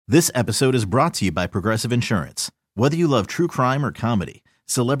This episode is brought to you by Progressive Insurance. Whether you love true crime or comedy,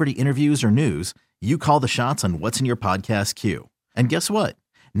 celebrity interviews or news, you call the shots on what's in your podcast queue. And guess what?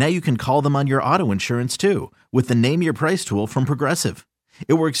 Now you can call them on your auto insurance too with the Name Your Price tool from Progressive.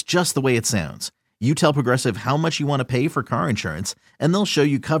 It works just the way it sounds. You tell Progressive how much you want to pay for car insurance, and they'll show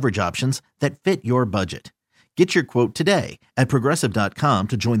you coverage options that fit your budget. Get your quote today at Progressive.com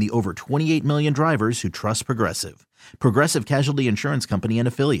to join the over 28 million drivers who trust Progressive. Progressive Casualty Insurance Company and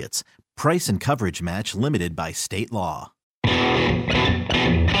Affiliates. Price and coverage match limited by state law.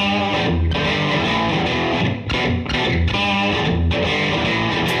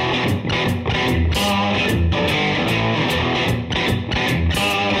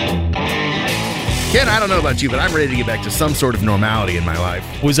 Ken, I don't know about you, but I'm ready to get back to some sort of normality in my life.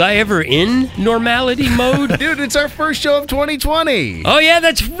 Was I ever in normality mode? Dude, it's our first show of 2020. Oh, yeah,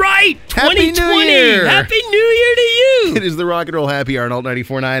 that's right. Happy 2020. New Year. Happy New Year to you. It is the Rock and Roll Happy Hour on Alt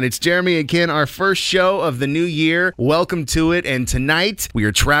 94.9. It's Jeremy and Ken, our first show of the new year. Welcome to it. And tonight, we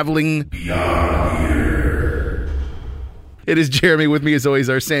are traveling beyond here. It is Jeremy. With me, as always,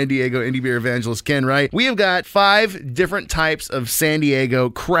 our San Diego indie beer evangelist, Ken Wright. We have got 5 different types of San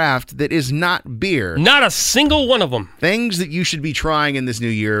Diego craft that is not beer. Not a single one of them. Things that you should be trying in this new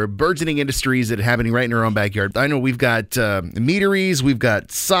year. Burgeoning industries that are happening right in our own backyard. I know we've got meaderies, we've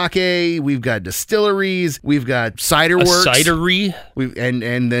got sake, we've got distilleries, we've got cider works. A cidery.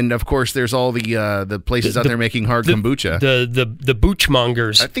 And then, of course, there's all the places out there making hard kombucha. The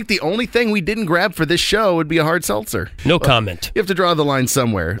boochmongers. I think the only thing we didn't grab for this show would be a hard seltzer. No comment. You have to draw the line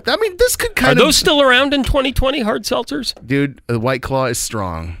somewhere. I mean, this could Are those still around in 2020, hard seltzers? Dude, the White Claw is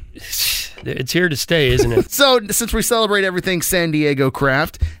strong. It's here to stay, isn't it? So, since we celebrate everything San Diego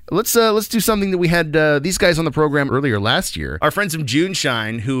craft, let's do something that we had these guys on the program earlier last year. Our friends from June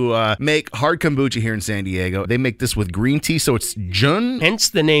Shine, who make hard kombucha here in San Diego. They make this with green tea, so it's Jun. Hence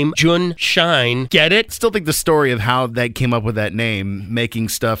the name Jun Shine. Get it? Still think the story of how they came up with that name, making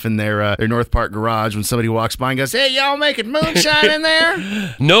stuff in their North Park garage when somebody walks by and goes, "Hey, y'all making moonshine in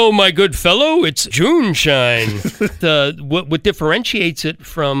there?" No, my good fellow, it's June Shine. What differentiates it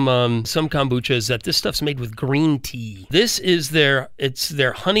from some kombucha is that this stuff's made with green tea. This is their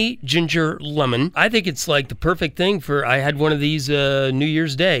honey ginger lemon. I think it's like the perfect thing for. I had one of these New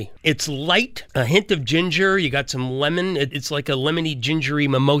Year's Day. It's light, a hint of ginger. You got some lemon. It's like a lemony, gingery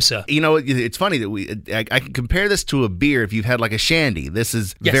mimosa. You know, it's funny that I can compare this to a beer if you've had like a shandy. This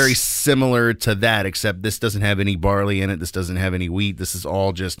is very similar to that, except this doesn't have any barley in it. This doesn't have any wheat. This is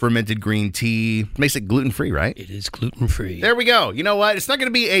all just fermented green tea. Makes it gluten-free, right? It is gluten-free. There we go. You know what? It's not going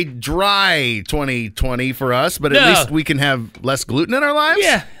to be a dry 2020 for us, but at least we can have less gluten in our lives.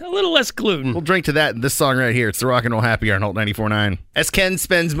 Yeah, a little less gluten. We'll drink to that in this song right here. It's the Rock and Roll Happy Hour on Alt 94.9. As Ken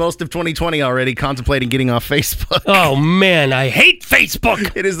spends most of 2020 already contemplating getting off Facebook. Oh, man, I hate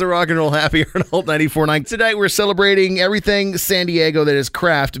Facebook. It is the Rock and Roll Happy Hour on Alt 94.9. Tonight, we're celebrating everything San Diego that is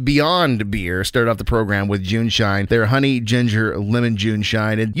craft beyond beer. Started off the program with June Shine, their honey ginger lemon June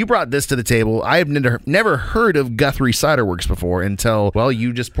Shine. And you brought this to the table. I have never heard of Guthrie Cider Works before until, well,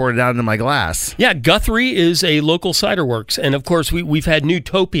 you just poured it out into my glass. Yeah, Guthrie is a local cider works. And, of course, we've had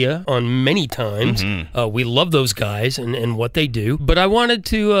Newtopia on many times. Mm-hmm. We love those guys and what they do. But I wanted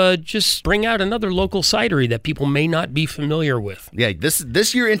to just bring out another local cidery that people may not be familiar with. Yeah,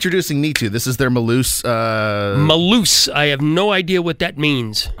 this you're introducing me to. This is their Malouse. Malouse. I have no idea what that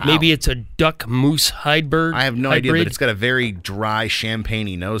means. Wow. Maybe it's a duck moose hybrid. I have no idea, but it's got a very dry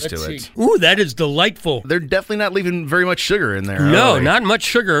champagne-y nose to it. Ooh, that is delightful. They're definitely not leaving very much sugar in there. No, not much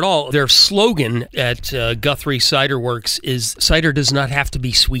sugar at all. Their slogan at Guthrie Cider Works is cider does not have to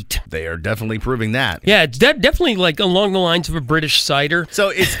be sweet. They are definitely proving that. Yeah, it's definitely like along the lines of a British cider. So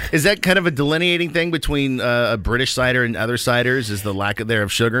is that kind of a delineating thing between a British cider and other ciders? Is the lack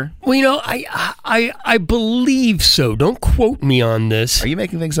of sugar? Well, you know, I believe so. Don't quote me on this. Are you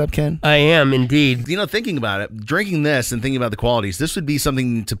making things up, Ken? I am indeed. You know, thinking about it, drinking this and thinking about the qualities, this would be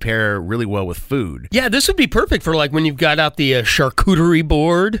something to pair really well with food. Yeah, this would be perfect for like when you've got out the charcuterie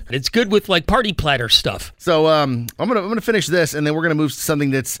board. It's good with like party platter stuff. So I'm gonna finish this, and then we're gonna move to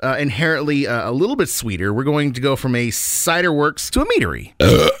something that's inherently a little bit sweeter. We're going to go from a cider works to a meadery.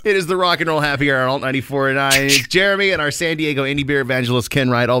 It is the Rock and Roll Happy Hour on Alt 94.9. It's Jeremy and our San Diego indie beer evangelist Ken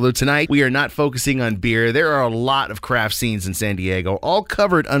Wright. Although tonight we are not focusing on beer, there are a lot of craft scenes in San Diego, all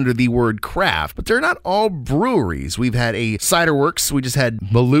covered under the word craft, but they're not all breweries. We've had a cider works. We just had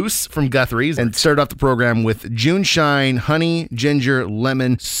Malouse from Guthrie's, and started off the program with June Shine, honey, ginger,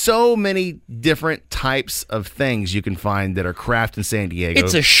 lemon. So many different types of things you can find that are craft in San Diego. Diego.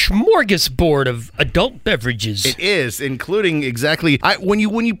 It's a smorgasbord of adult beverages. It is, including exactly. When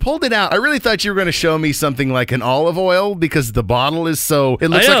you pulled it out, I really thought you were going to show me something like an olive oil because the bottle is so. It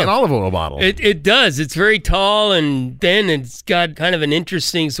looks like an olive oil bottle. It does. It's very tall and thin. And it's got kind of an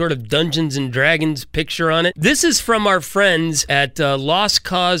interesting sort of Dungeons and Dragons picture on it. This is from our friends at Lost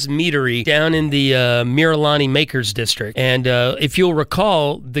Cause Meadery down in the Miralani Makers District. And if you'll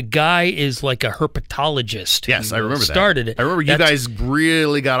recall, the guy is like a herpetologist. Yes, I remember that. Started it. I remember you guys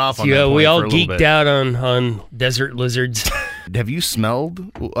really got off on that. Yeah, point we all for a little geeked bit. out on desert lizards. Have you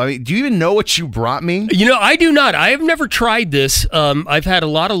smelled? I mean, do you even know what you brought me? You know, I do not. I have never tried this. I've had a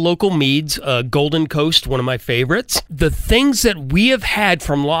lot of local meads. Golden Coast, one of my favorites. The things that we have had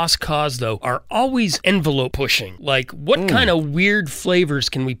from Lost Cause, though, are always envelope pushing. Like, what kind of weird flavors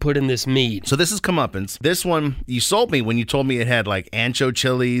can we put in this mead? So this is comeuppance. This one, you sold me when you told me it had like ancho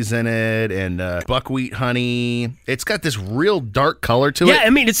chilies in it and buckwheat honey. It's got this real dark color to it. Yeah, I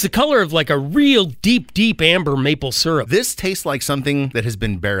mean, it's the color of like a real deep amber maple syrup. This tastes like something that has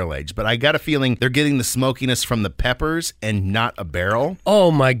been barrel aged, but I got a feeling they're getting the smokiness from the peppers and not a barrel.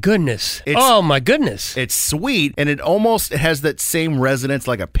 Oh my goodness. It's sweet, and it has that same resonance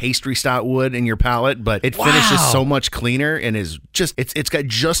like a pastry stout would in your palate, but it finishes so much cleaner and is just, it's got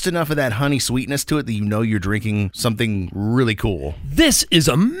just enough of that honey sweetness to it that you know you're drinking something really cool. This is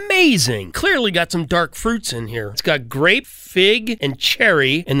amazing. Clearly got some dark fruits in here. It's got grape, fig, and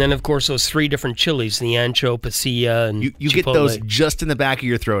cherry, and then of course those three different chilies, the ancho, pasilla, and you get those just in the back of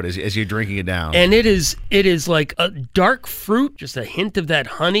your throat as you're drinking it down. And it is like a dark fruit, just a hint of that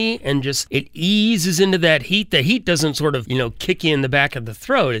honey, and just it eases into that heat. The heat doesn't sort of, kick you in the back of the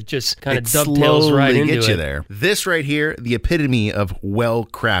throat. It just kind of dovetails right into gets you it. there. This right here, the epitome of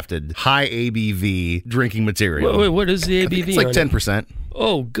well-crafted, high ABV drinking material. Wait, what is the ABV? It's like on 10%.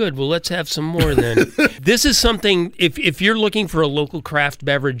 Oh, good. Well, let's have some more then. This is something, if you're looking for a local craft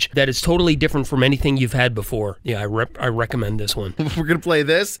beverage that is totally different from anything you've had before, yeah, I recommend this one. We're going to play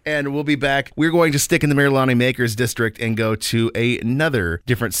this, and we'll be back. We're going to stick in the Miralani Makers District and go to another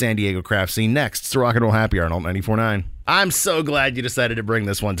different San Diego craft scene next. It's the Rock and Roll Happy Hour on Alt 94.9. I'm so glad you decided to bring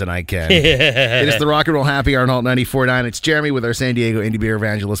this one tonight, Ken. It is the Rock and Roll Happy Hour on Alt 94.9. It's Jeremy with our San Diego Indie Beer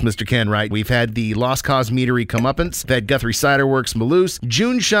Evangelist, Mr. Ken Wright. We've had the Lost Cause Meadery comeuppance. We've had Guthrie Cider Works Maloose,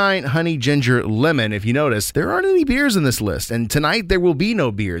 June Shine, Honey Ginger Lemon. If you notice, there aren't any beers in this list, and tonight there will be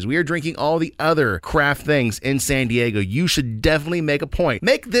no beers. We are drinking all the other craft things in San Diego. You should definitely make a point.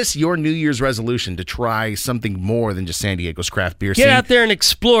 Make this your New Year's resolution to try something more than just San Diego's craft beer scene. Get out there and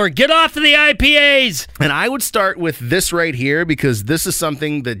explore. Get off of the IPAs. And I would start with this right here because this is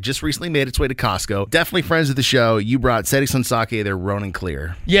something that just recently made its way to Costco. Definitely friends of the show. You brought Setting Sun Sake, their Ronin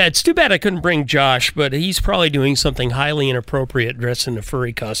Clear. Yeah, it's too bad I couldn't bring Josh, but he's probably doing something highly inappropriate dressed in a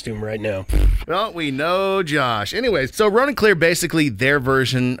furry costume right now. Well, we know Josh. Anyways, so Ronin Clear, basically their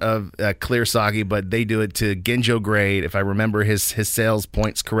version of clear sake, but they do it to Genjo grade, if I remember his sales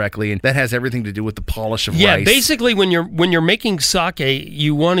points correctly, and that has everything to do with the polish of rice. Yeah, basically when you're making sake,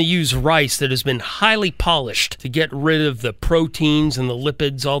 you want to use rice that has been highly polished to get rid of the proteins and the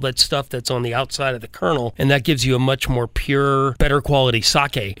lipids, all that stuff that's on the outside of the kernel, and that gives you a much more pure, better quality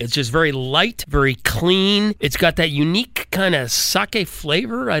sake. It's just very light, very clean. It's got that unique kind of sake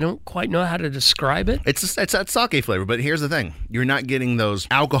flavor. I don't quite know how to describe it. It's that sake flavor, but here's the thing. You're not getting those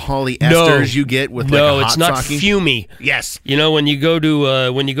alcohol-y esters you get with like a hot it's not sake. fumey. Yes. You know, when you go to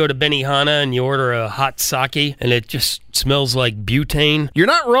Benihana and you order a hot sake and it just smells like butane. You're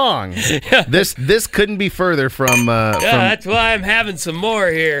not wrong. This couldn't be further from that's why I'm having some more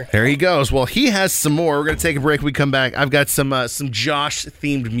here. There he goes. Well, he has some more. We're going to take a break. When we come back, I've got some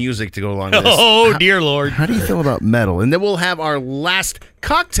Josh-themed music to go along with this. Oh, dear Lord. How do you feel about metal? And then we'll have our last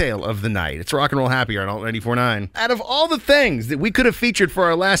cocktail of the night. It's Rock and Roll Happy Hour on Alt 94.9. Out of all the things that we could have featured for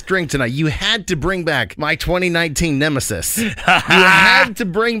our last drink tonight, you had to bring back my 2019 nemesis. You had to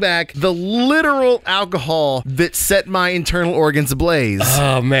bring back the literal alcohol that set my internal organs ablaze.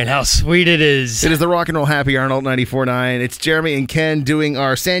 Oh, man, how sweet it is. It is the Rock and Roll Happy Hour on Alt 94.9. It's Jeremy and Ken doing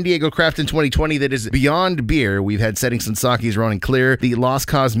our San Diego Craft in 2020 that is beyond beer. We've had Setting Sun Sake's Ronin Clear, the Lost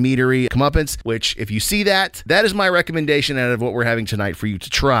Cause Meadery comeuppance, which if you see that is my recommendation out of what we're having tonight for you to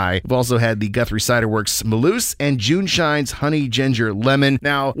try. We've also had the Guthrie Cider Works Maloose and June Shine's Honey Ginger Lemon.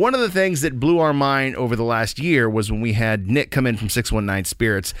 Now, one of the things that blew our mind over the last year was when we had Nick come in from 619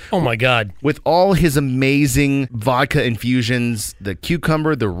 Spirits. Oh my God. With all his amazing vodka infusions, the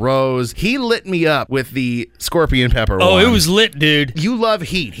cucumber, the rose. He lit me up with the scorpion pepper Oh, one. it was lit, dude. You love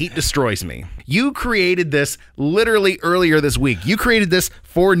heat. Heat destroys me. You created this literally earlier this week. You created this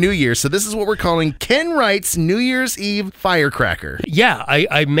for New Year's. So this is what we're calling Ken Wright's New Year's Eve Firecracker. Yeah,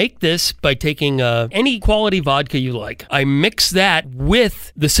 I make this by taking any quality vodka you like. I mix that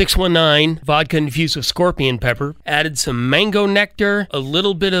with the 619 vodka infused with scorpion pepper, added some mango nectar, a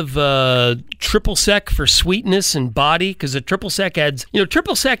little bit of triple sec for sweetness and body, because the triple sec adds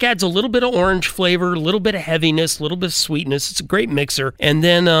a little bit of orange flavor, a little bit of heaviness, a little bit of sweetness. It's a great mixer. And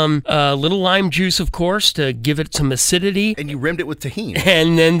then a little lime juice, of course, to give it some acidity. And you rimmed it with tahini.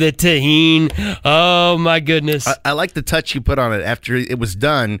 And then the tahini. Oh, my goodness. I like the touch you put on it. After it was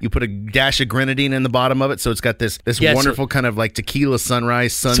done, you put a dash of grenadine in the bottom of it, so it's got this wonderful kind of like tequila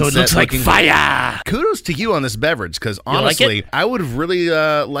sunrise, sunset. So it looks like fire. Kudos to you on this beverage, because honestly, I would have really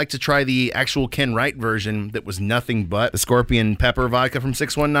liked to try the actual Ken Wright version that was nothing but the scorpion pepper vodka from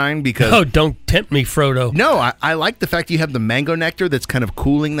 619, because... Oh, don't tempt me, Frodo. No, I like the fact you have the mango nectar that's kind of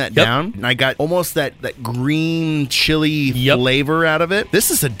cooling that down. And I got almost that green chili flavor out of it. This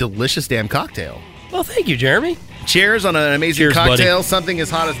is a delicious damn cocktail. Well, thank you, Jeremy. Cheers on an amazing Cheers, cocktail. buddy. Something as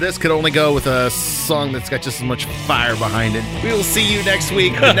hot as this could only go with a song that's got just as much fire behind it. We will see you next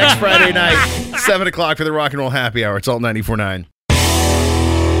week, next Friday night, 7 o'clock for the Rock and Roll Happy Hour. It's Alt 94.9.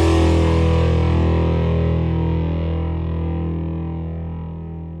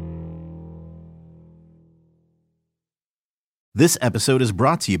 This episode is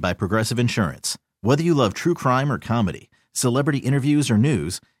brought to you by Progressive Insurance. Whether you love true crime or comedy, celebrity interviews or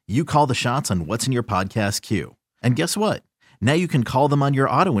news, you call the shots on what's in your podcast queue. And guess what? Now you can call them on your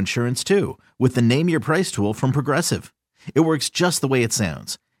auto insurance too, with the Name Your Price tool from Progressive. It works just the way it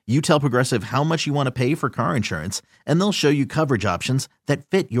sounds. You tell Progressive how much you want to pay for car insurance, and they'll show you coverage options that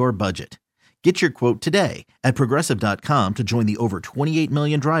fit your budget. Get your quote today at Progressive.com to join the over 28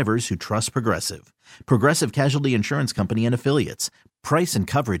 million drivers who trust Progressive. Progressive Casualty Insurance Company and Affiliates. Price and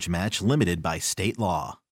coverage match limited by state law.